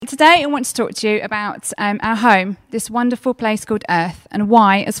Today I want to talk to you about our home, this wonderful place called Earth, and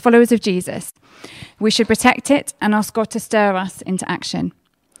why, as followers of Jesus, we should protect it and ask God to stir us into action.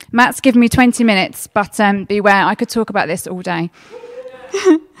 Matt's given me 20 minutes, but beware, I could talk about this all day.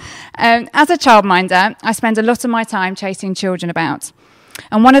 As a childminder, I spend a lot of my time chasing children about.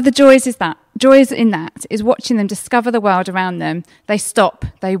 And one of the joys in that is watching them discover the world around them. They stop,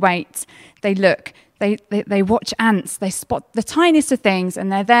 they wait, they look, they watch ants, they spot the tiniest of things,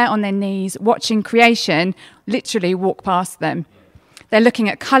 and they're there on their knees watching creation literally walk past them. They're looking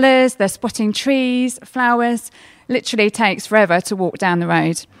at colours, they're spotting trees, flowers. Literally takes forever to walk down the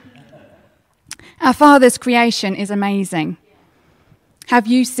road. Our Father's creation is amazing. Have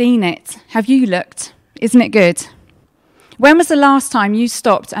you seen it? Have you looked? Isn't it good? When was the last time you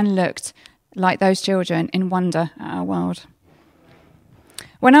stopped and looked like those children in wonder at our world?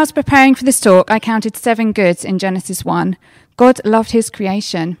 When I was preparing for this talk, I counted 7 goods in Genesis 1. God loved his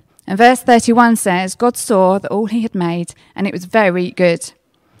creation. And verse 31 says, God saw that all he had made, and it was very good.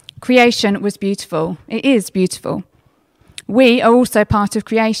 Creation was beautiful. It is beautiful. We are also part of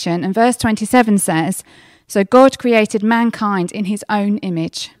creation. And verse 27 says, so God created mankind in his own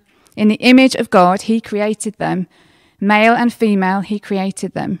image. In the image of God, he created them. Male and female, he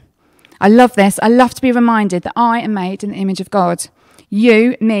created them. I love this. I love to be reminded that I am made in the image of God.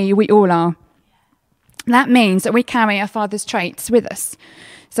 You, me, we all are. That means that we carry our Father's traits with us.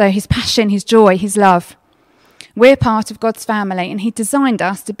 So his passion, his joy, his love. We're part of God's family, and he designed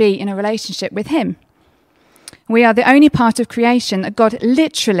us to be in a relationship with him. We are the only part of creation that God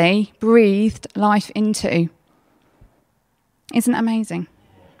literally breathed life into. Isn't that amazing?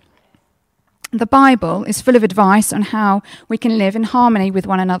 The Bible is full of advice on how we can live in harmony with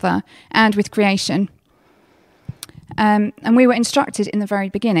one another and with creation. And we were instructed in the very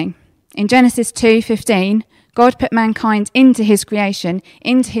beginning. In Genesis 2:15, God put mankind into his creation,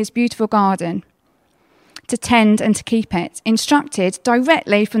 into his beautiful garden, to tend and to keep it, instructed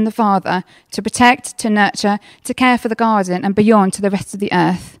directly from the Father to protect, to nurture, to care for the garden and beyond to the rest of the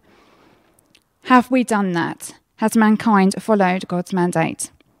earth. Have we done that? Has mankind followed God's mandate?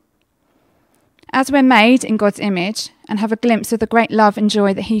 As we're made in God's image and have a glimpse of the great love and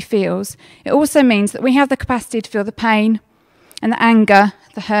joy that he feels, it also means that we have the capacity to feel the pain and the anger,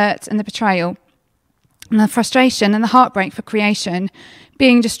 the hurt and the betrayal, and the frustration and the heartbreak for creation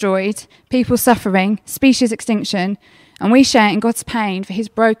being destroyed, people suffering, species extinction, and we share in God's pain for his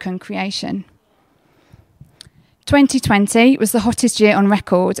broken creation. 2020 was the hottest year on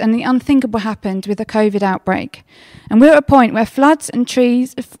record, and the unthinkable happened with the COVID outbreak. And we're at a point where floods and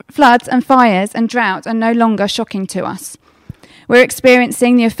fires and drought are no longer shocking to us. We're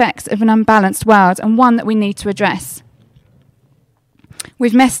experiencing the effects of an unbalanced world, and one that we need to address.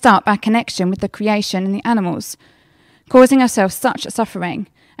 We've messed up our connection with the creation and the animals, causing ourselves such suffering,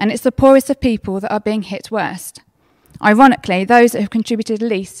 and it's the poorest of people that are being hit worst. Ironically, those that have contributed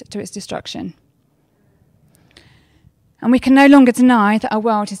least to its destruction. And we can no longer deny that our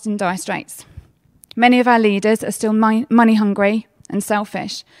world is in dire straits. Many of our leaders are still money hungry and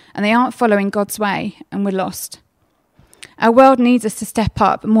selfish, and they aren't following God's way, and we're lost. Our world needs us to step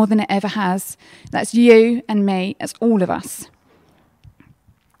up more than it ever has. That's you and me, that's all of us.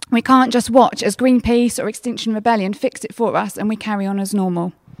 We can't just watch as Greenpeace or Extinction Rebellion fix it for us and we carry on as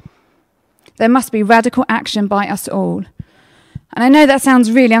normal. There must be radical action by us all. And I know that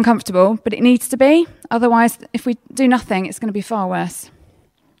sounds really uncomfortable, but it needs to be. Otherwise, if we do nothing, it's going to be far worse.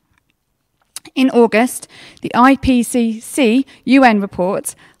 In August, the IPCC UN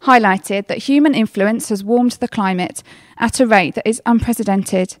report highlighted that human influence has warmed the climate at a rate that is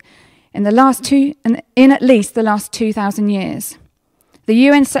unprecedented in at least the last 2,000 years. The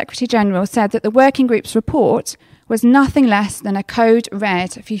UN Secretary General said that the working group's report was nothing less than a code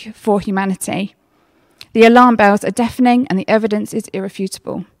red for humanity. The alarm bells are deafening and the evidence is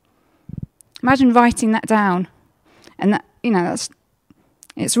irrefutable. Imagine writing that down. And that,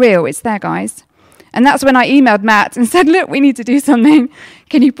 it's real, it's there, guys. And that's when I emailed Matt and said, look, we need to do something.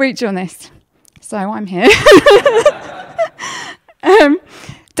 Can you preach on this? So I'm here.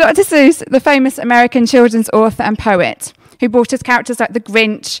 Dr. Seuss, the famous American children's author and poet, who brought us characters like the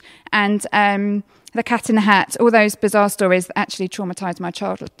Grinch and the Cat in the Hat, all those bizarre stories that actually traumatised my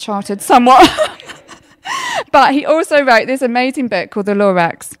childhood somewhat. But he also wrote this amazing book called The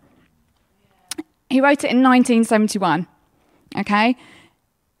Lorax. He wrote it in 1971, okay,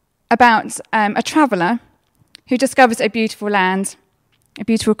 about a traveller who discovers a beautiful land, a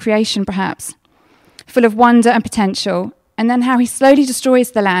beautiful creation perhaps, full of wonder and potential, and then how he slowly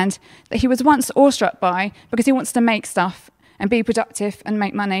destroys the land that he was once awestruck by because he wants to make stuff and be productive and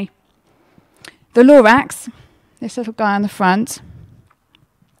make money. The Lorax, this little guy on the front,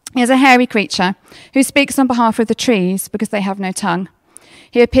 He is a hairy creature who speaks on behalf of the trees because they have no tongue.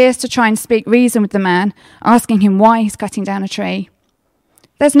 He appears to try and speak reason with the man, asking him why he's cutting down a tree.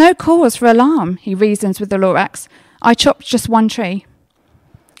 There's no cause for alarm, he reasons with the Lorax. I chopped just one tree.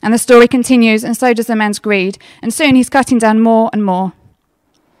 And the story continues, and so does the man's greed, and soon he's cutting down more and more.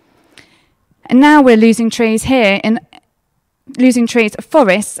 And now we're losing trees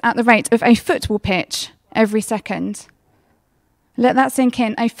forests at the rate of a football pitch every second. Let that sink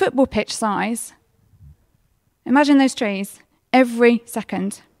in. A football pitch size. Imagine those trees every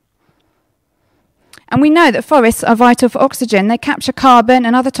second. And we know that forests are vital for oxygen. They capture carbon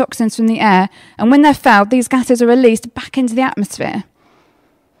and other toxins from the air, and when they're felled, these gases are released back into the atmosphere.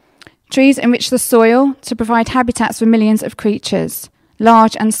 Trees enrich the soil to provide habitats for millions of creatures,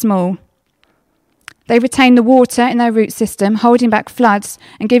 large and small. They retain the water in their root system, holding back floods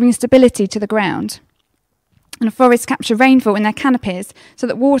and giving stability to the ground. And forests capture rainfall in their canopies so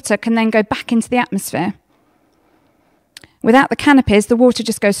that water can then go back into the atmosphere. Without the canopies, the water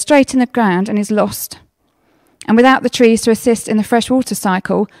just goes straight in the ground and is lost. And without the trees to assist in the freshwater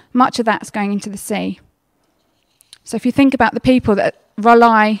cycle, much of that's going into the sea. So if you think about the people that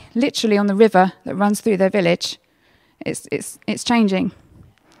rely literally on the river that runs through their village, it's changing.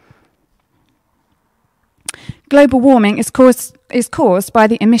 Global warming is caused by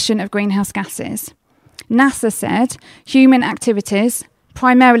the emission of greenhouse gases. NASA said human activities,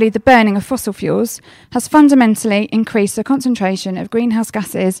 primarily the burning of fossil fuels, has fundamentally increased the concentration of greenhouse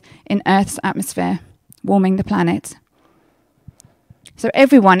gases in Earth's atmosphere, warming the planet. So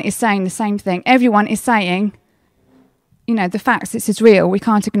everyone is saying the same thing. Everyone is saying, the facts, this is real, we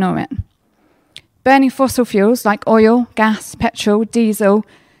can't ignore it. Burning fossil fuels like oil, gas, petrol, diesel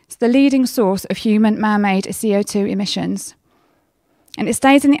is the leading source of human man-made CO2 emissions. And it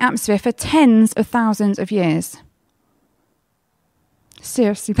stays in the atmosphere for tens of thousands of years.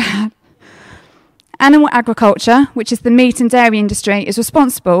 Seriously bad. Animal agriculture, which is the meat and dairy industry, is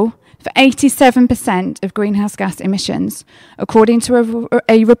responsible for 87% of greenhouse gas emissions, according to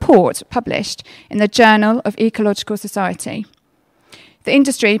a report published in the Journal of Ecological Society. The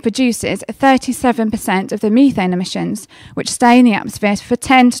industry produces 37% of the methane emissions, which stay in the atmosphere for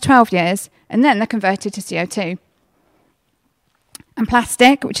 10 to 12 years, and then they're converted to CO2. And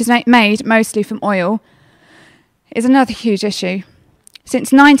plastic, which is made mostly from oil, is another huge issue.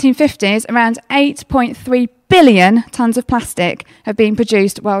 Since 1950s, around 8.3 billion tonnes of plastic have been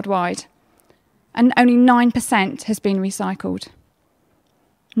produced worldwide, and only 9% has been recycled.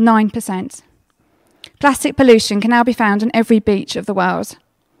 9%. Plastic pollution can now be found on every beach of the world.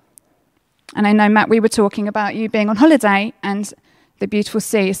 And I know, Matt, we were talking about you being on holiday and the beautiful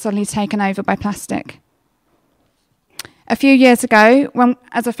sea is suddenly taken over by plastic. A few years ago, when,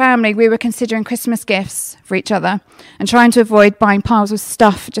 as a family, we were considering Christmas gifts for each other and trying to avoid buying piles of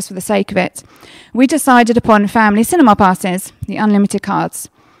stuff just for the sake of it, we decided upon family cinema passes, the unlimited cards,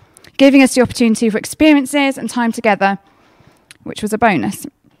 giving us the opportunity for experiences and time together, which was a bonus.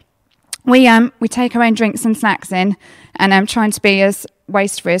 We take our own drinks and snacks in and trying to be as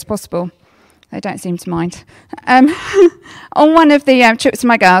waste-free as possible. They don't seem to mind. On one of the trips with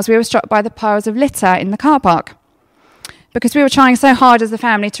my girls, we were struck by the piles of litter in the car park. Because we were trying so hard as a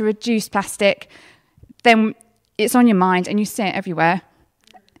family to reduce plastic, then it's on your mind and you see it everywhere.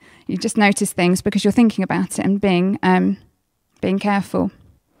 You just notice things because you're thinking about it and being careful.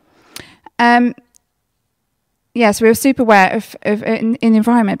 So we were super aware of in the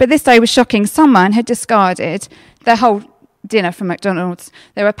environment. But this day was shocking. Someone had discarded their whole dinner from McDonald's.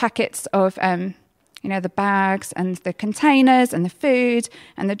 There were packets of the bags and the containers and the food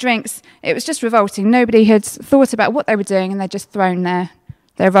and the drinks. It was just revolting. Nobody had thought about what they were doing and they'd just thrown their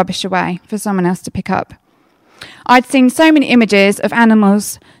rubbish away for someone else to pick up. I'd seen so many images of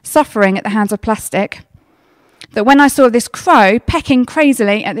animals suffering at the hands of plastic that when I saw this crow pecking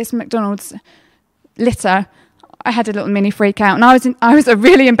crazily at this McDonald's litter, I had a little mini freak out, and I was a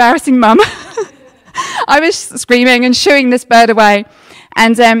really embarrassing mum. I was screaming and shooing this bird away.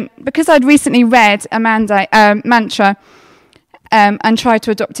 And because I'd recently read a mantra and tried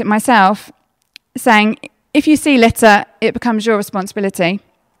to adopt it myself, saying, if you see litter, it becomes your responsibility,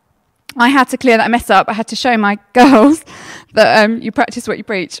 I had to clear that mess up. I had to show my girls that you practice what you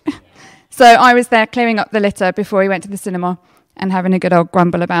preach. So I was there clearing up the litter before we went to the cinema and having a good old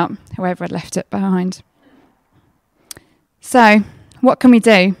grumble about whoever had left it behind. So what can we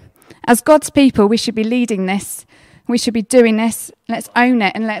do? As God's people, we should be leading this. We should be doing this. Let's own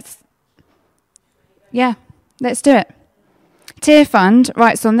it and let's do it. Tear Fund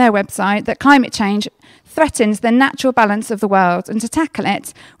writes on their website that climate change threatens the natural balance of the world, and to tackle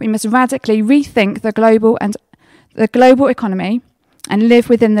it, we must radically rethink the global economy and live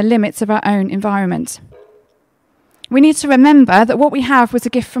within the limits of our own environment. We need to remember that what we have was a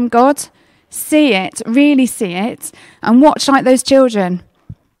gift from God. See it, really see it, and watch like those children.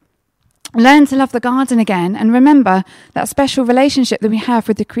 Learn to love the garden again, and remember that special relationship that we have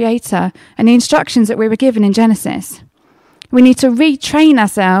with the Creator and the instructions that we were given in Genesis. We need to retrain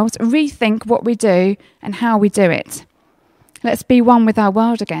ourselves, rethink what we do and how we do it. Let's be one with our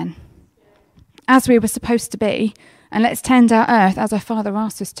world again, as we were supposed to be, and let's tend our earth as our Father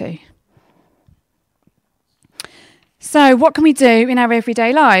asked us to. So, what can we do in our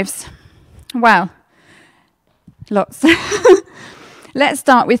everyday lives? Well, lots. Let's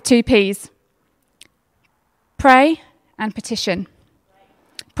start with 2 P's. Pray and petition.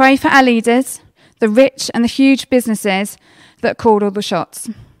 Pray for our leaders, the rich and the huge businesses that call all the shots,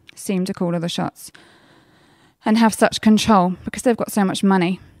 seem to call all the shots, and have such control because they've got so much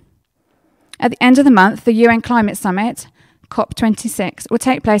money. At the end of the month, the UN Climate Summit, COP26, will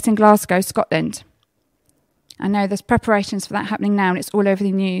take place in Glasgow, Scotland. I know there's preparations for that happening now, and it's all over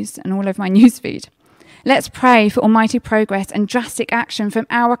the news and all over my newsfeed. Let's pray for almighty progress and drastic action from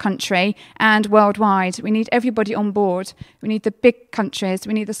our country and worldwide. We need everybody on board. We need the big countries.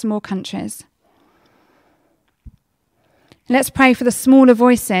 We need the small countries. Let's pray for the smaller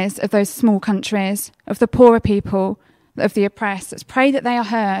voices of those small countries, of the poorer people, of the oppressed. Let's pray that they are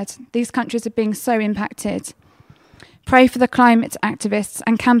heard. These countries are being so impacted. Pray for the climate activists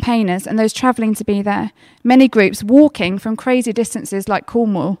and campaigners and those travelling to be there. Many groups walking from crazy distances like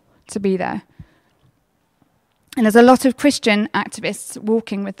Cornwall to be there. And there's a lot of Christian activists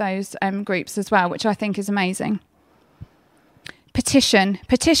walking with those groups as well, which I think is amazing. Petition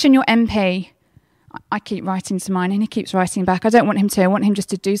your MP. I keep writing to mine and he keeps writing back. I don't want him to. I want him just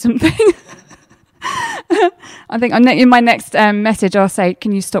to do something. I think in my next message I'll say,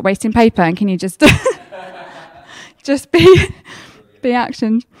 can you stop wasting paper and can you just just be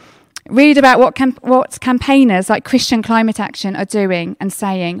actioned? Read about what campaigners like Christian Climate Action are doing and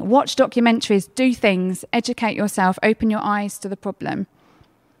saying. Watch documentaries, do things, educate yourself, open your eyes to the problem.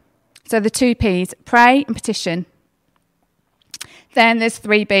 So the 2 P's, pray and petition. Then there's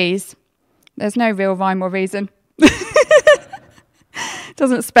 3 B's. There's no real rhyme or reason.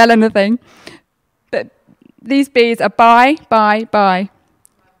 Doesn't spell anything. But these B's are buy.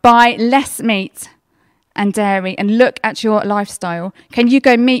 Buy less meat and dairy and look at your lifestyle. Can you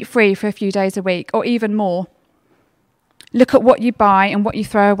go meat-free for a few days a week or even more? Look at what you buy and what you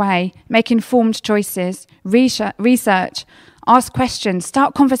throw away. Make informed choices. Research. Ask questions.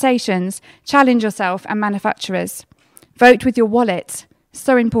 Start conversations. Challenge yourself and manufacturers. Vote with your wallet.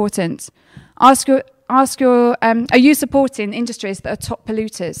 So important. Ask your are you supporting industries that are top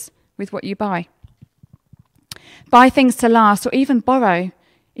polluters with what you buy? Buy things to last or even borrow.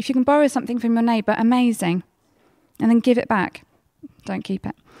 If you can borrow something from your neighbour, amazing. And then give it back. Don't keep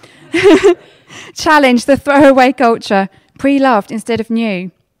it. Challenge the throwaway culture. Pre-loved instead of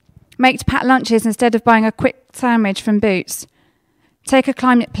new. Make packed lunches instead of buying a quick sandwich from Boots. Take a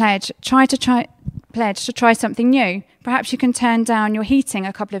climate pledge. Pledge to try something new. Perhaps you can turn down your heating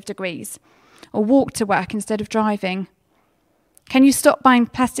a couple of degrees. Or walk to work instead of driving. Can you stop buying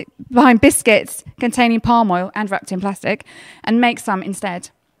biscuits containing palm oil and wrapped in plastic and make some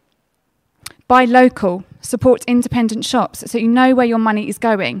instead? Buy local, support independent shops so you know where your money is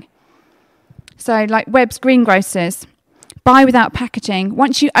going. So like Webb's Greengrocers, buy without packaging.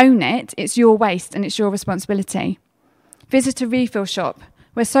 Once you own it, it's your waste and it's your responsibility. Visit a refill shop.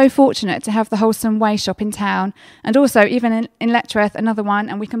 We're so fortunate to have the Wholesome Way shop in town and also even in Letchworth, another one,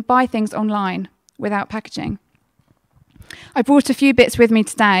 and we can buy things online without packaging. I brought a few bits with me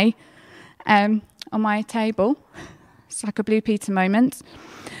today on my table. It's like a Blue Peter moment.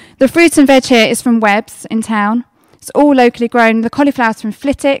 The fruit and veg here is from Webb's in town. It's all locally grown. The cauliflower's from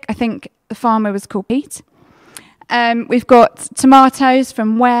Flitwick. I think the farmer was called Pete. We've got tomatoes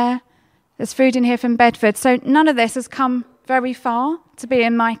from Ware. There's food in here from Bedford. So none of this has come very far to be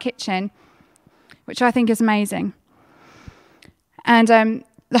in my kitchen, which I think is amazing. And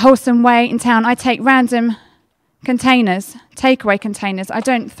the Wholesome Way in town, I take random containers, takeaway containers. I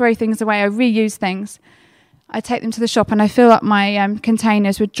don't throw things away, I reuse things. I take them to the shop and I fill up my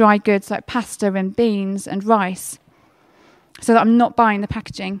containers with dry goods like pasta and beans and rice so that I'm not buying the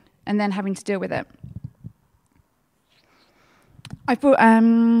packaging and then having to deal with it. I bought...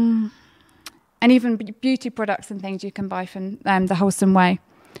 and even beauty products and things you can buy from the Wholesome Way.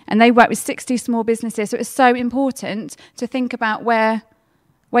 And they work with 60 small businesses. So it's so important to think about where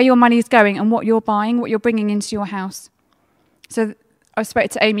your money is going and what you're buying, what you're bringing into your house. So I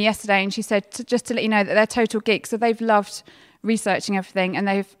spoke to Amy yesterday and she said, just to let you know that they're total geeks. So they've loved researching everything and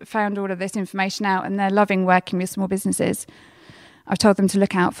they've found all of this information out and they're loving working with small businesses. I've told them to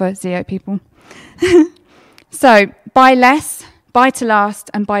look out for Zeo people. So, buy less, buy to last,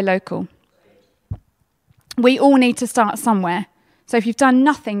 and buy local. We all need to start somewhere. So if you've done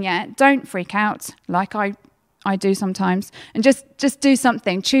nothing yet, don't freak out, like I do sometimes, and just do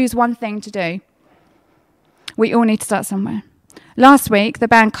something. Choose one thing to do. We all need to start somewhere. Last week, the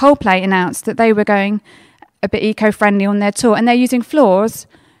band Coldplay announced that they were going a bit eco-friendly on their tour, and they're using floors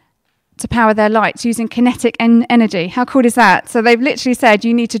to power their lights, using kinetic energy. How cool is that? So they've literally said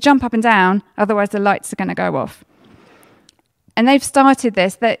you need to jump up and down, otherwise the lights are going to go off. And they've started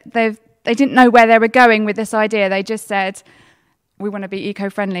this. They didn't know where they were going with this idea. They just said, we want to be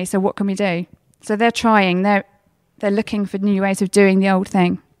eco-friendly, so what can we do? So they're trying. They're looking for new ways of doing the old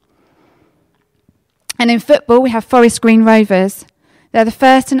thing. And in football, we have Forest Green Rovers. They're the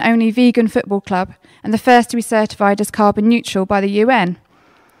first and only vegan football club and the first to be certified as carbon neutral by the UN.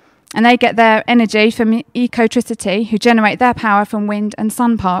 And they get their energy from Ecotricity, who generate their power from wind and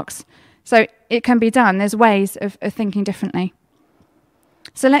sun parks. So it can be done. There's ways of thinking differently.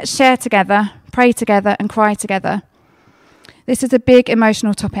 So let's share together, pray together, and cry together. This is a big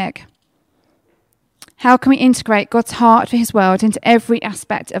emotional topic. How can we integrate God's heart for his world into every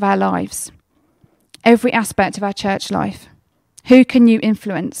aspect of our lives? Every aspect of our church life? Who can you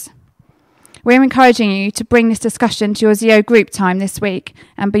influence? We're encouraging you to bring this discussion to your Zeo group time this week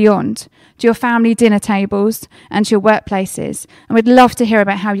and beyond, to your family dinner tables and to your workplaces. And we'd love to hear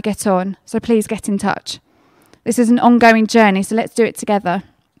about how you get on, so please get in touch. This is an ongoing journey, so let's do it together.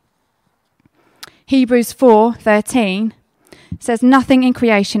 Hebrews 4:13 says, nothing in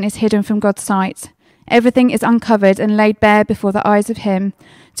creation is hidden from God's sight. Everything is uncovered and laid bare before the eyes of him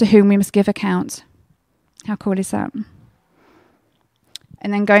to whom we must give account. How cool is that?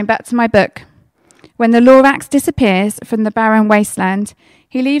 And then going back to my book. When the Lorax disappears from the barren wasteland,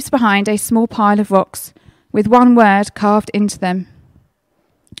 he leaves behind a small pile of rocks with one word carved into them.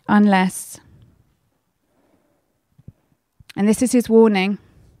 Unless. And this is his warning.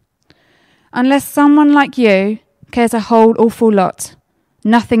 Unless someone like you cares a whole awful lot,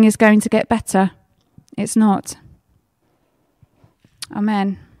 nothing is going to get better. It's not.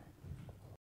 Amen.